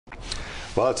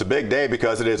Well, it's a big day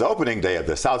because it is opening day of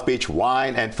the South Beach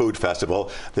Wine and Food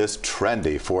Festival. This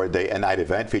trendy 4-day and night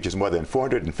event features more than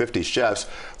 450 chefs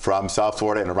from South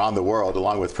Florida and around the world,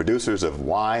 along with producers of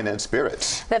wine and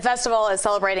spirits. The festival is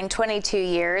celebrating 22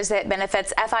 years. It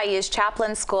benefits FIU's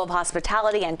Chaplin School of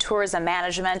Hospitality and Tourism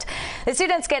Management. The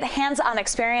students get hands-on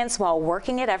experience while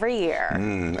working it every year.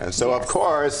 And so, of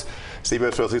course,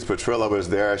 CBS Lisa Petrillo was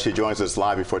there. She joins us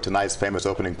live before tonight's famous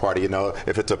opening party. You know,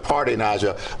 if it's a party,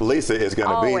 Naja, Lisa is going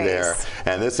to be there.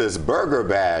 And this is Burger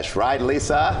Bash, right,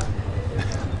 Lisa?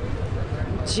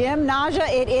 Jim, Naja,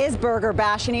 it is Burger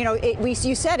Bash, and you know,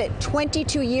 you said it,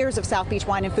 22 years of South Beach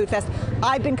Wine and Food Fest.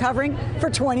 I've been covering for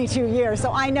 22 years,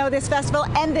 so I know this festival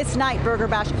and this night, Burger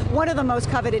Bash, one of the most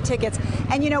coveted tickets.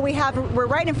 And you know, we're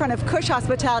right in front of Cush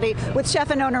Hospitality with chef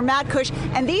and owner Matt Cush,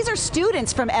 and these are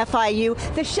students from FIU.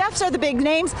 The chefs are the big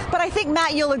names, but I think,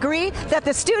 Matt, you'll agree that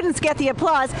the students get the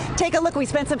applause. Take a look. We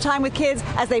spent some time with kids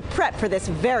as they prep for this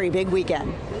very big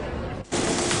weekend.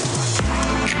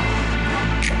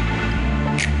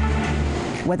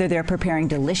 Whether they're preparing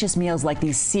delicious meals like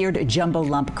these seared jumbo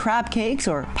lump crab cakes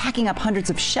or packing up hundreds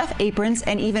of chef aprons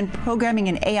and even programming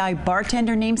an AI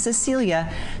bartender named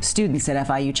Cecilia, students at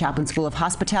FIU Chaplin School of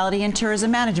Hospitality and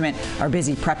Tourism Management are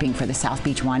busy prepping for the South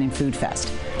Beach Wine and Food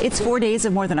Fest. It's 4 days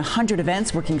of more than 100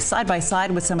 events working side by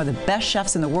side with some of the best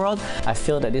chefs in the world. I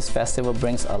feel that this festival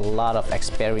brings a lot of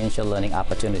experiential learning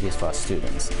opportunities for our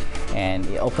students, and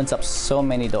it opens up so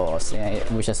many doors,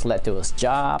 which has led to us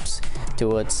jobs,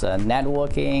 towards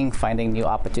networking, finding new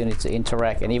opportunities to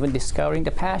interact, and even discovering the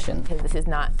passion. Because this is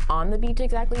not on the beach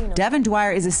exactly. You know. Devin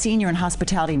Dwyer is a senior in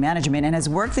hospitality management and has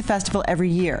worked the festival every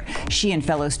year. She and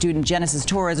fellow student Genesis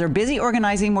Torres are busy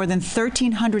organizing more than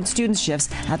 1,300 student shifts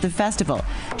at the festival.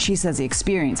 She says the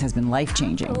experience has been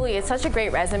life-changing. Absolutely. It's such a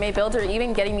great resume builder.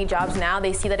 Even getting me jobs now,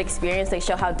 they see that experience, they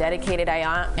show how dedicated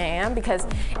I am, because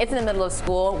it's in the middle of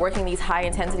school, working these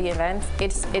high-intensity events.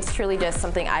 It's truly just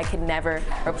something I could never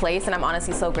replace, and I'm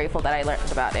honestly so grateful that I learned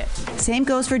about it. Same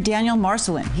goes for Daniel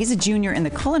Marcelin. He's a junior in the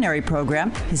culinary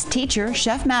program. His teacher,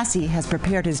 Chef Massey, has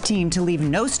prepared his team to leave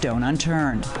no stone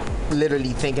unturned.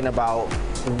 Literally thinking about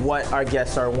what our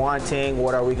guests are wanting,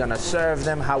 what are we going to serve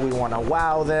them, how we want to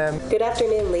wow them. Good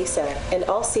afternoon, Lisa, and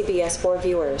all CBS 4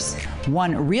 viewers.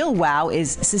 One real wow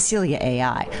is Cecilia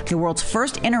AI, the world's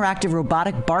first interactive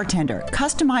robotic bartender.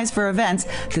 Customized for events,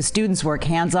 the students work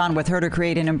hands-on with her to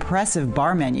create an impressive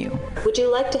bar menu. Would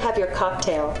you like to have your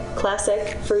cocktail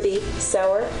classic, fruity,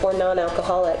 sour, or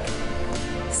non-alcoholic?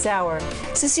 Sour.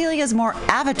 Cecilia's more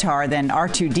Avatar than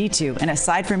R2-D2, and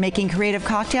aside from making creative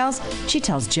cocktails, she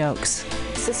tells jokes.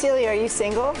 Cecilia, are you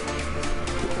single?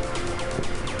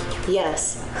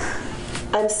 Yes,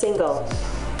 I'm single.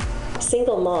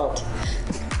 Single malt.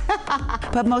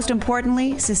 But most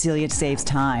importantly, Cecilia saves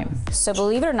time. So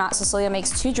believe it or not, Cecilia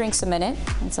makes 2 drinks a minute.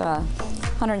 It's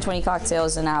 120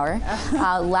 cocktails an hour.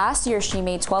 Last year, she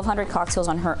made 1,200 cocktails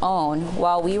on her own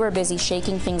while we were busy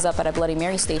shaking things up at a Bloody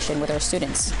Mary station with our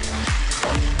students.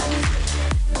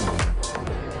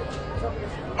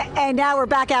 And now we're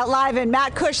back out live, and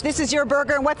Matt Cush, this is your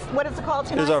burger, and what is it called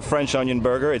tonight? This is our French onion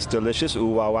burger. It's delicious, ooh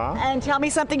wah wah. And tell me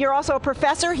something, you're also a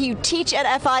professor, you teach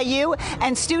at FIU,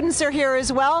 and students are here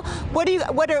as well. What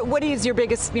is your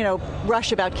biggest,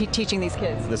 rush about teaching these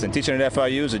kids? Listen, teaching at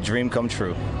FIU is a dream come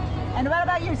true. And what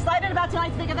about you, excited about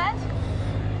tonight's big event?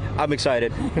 I'm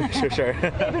excited, sure.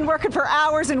 They've been working for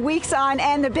hours and weeks on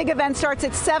end. The big event starts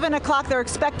at 7 o'clock. They're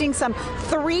expecting some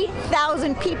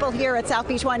 3,000 people here at South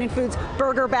Beach Wine and Food's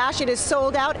Burger Bash. It is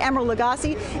sold out. Emerald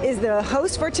Lagasse is the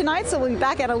host for tonight, so we'll be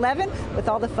back at 11 with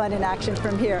all the fun and action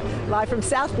from here. Live from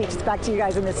South Beach, it's back to you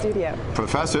guys in the studio.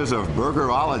 Professors of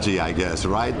burgerology, I guess,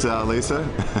 right, Lisa?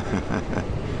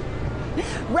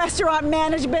 Restaurant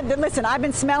management. Listen, I've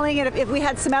been smelling it. If we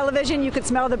had smell-o-vision, you could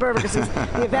smell the burgers.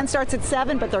 The event starts at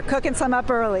 7, but they're cooking some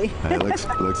up early. It looks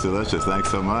delicious.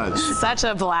 Thanks so much. Such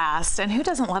a blast. And who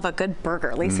doesn't love a good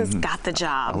burger? Lisa's got the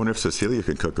job. I wonder if Cecilia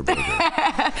can cook a burger.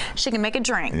 She can make a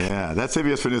drink. Yeah, that's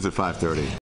CBS 4 News at 5:30.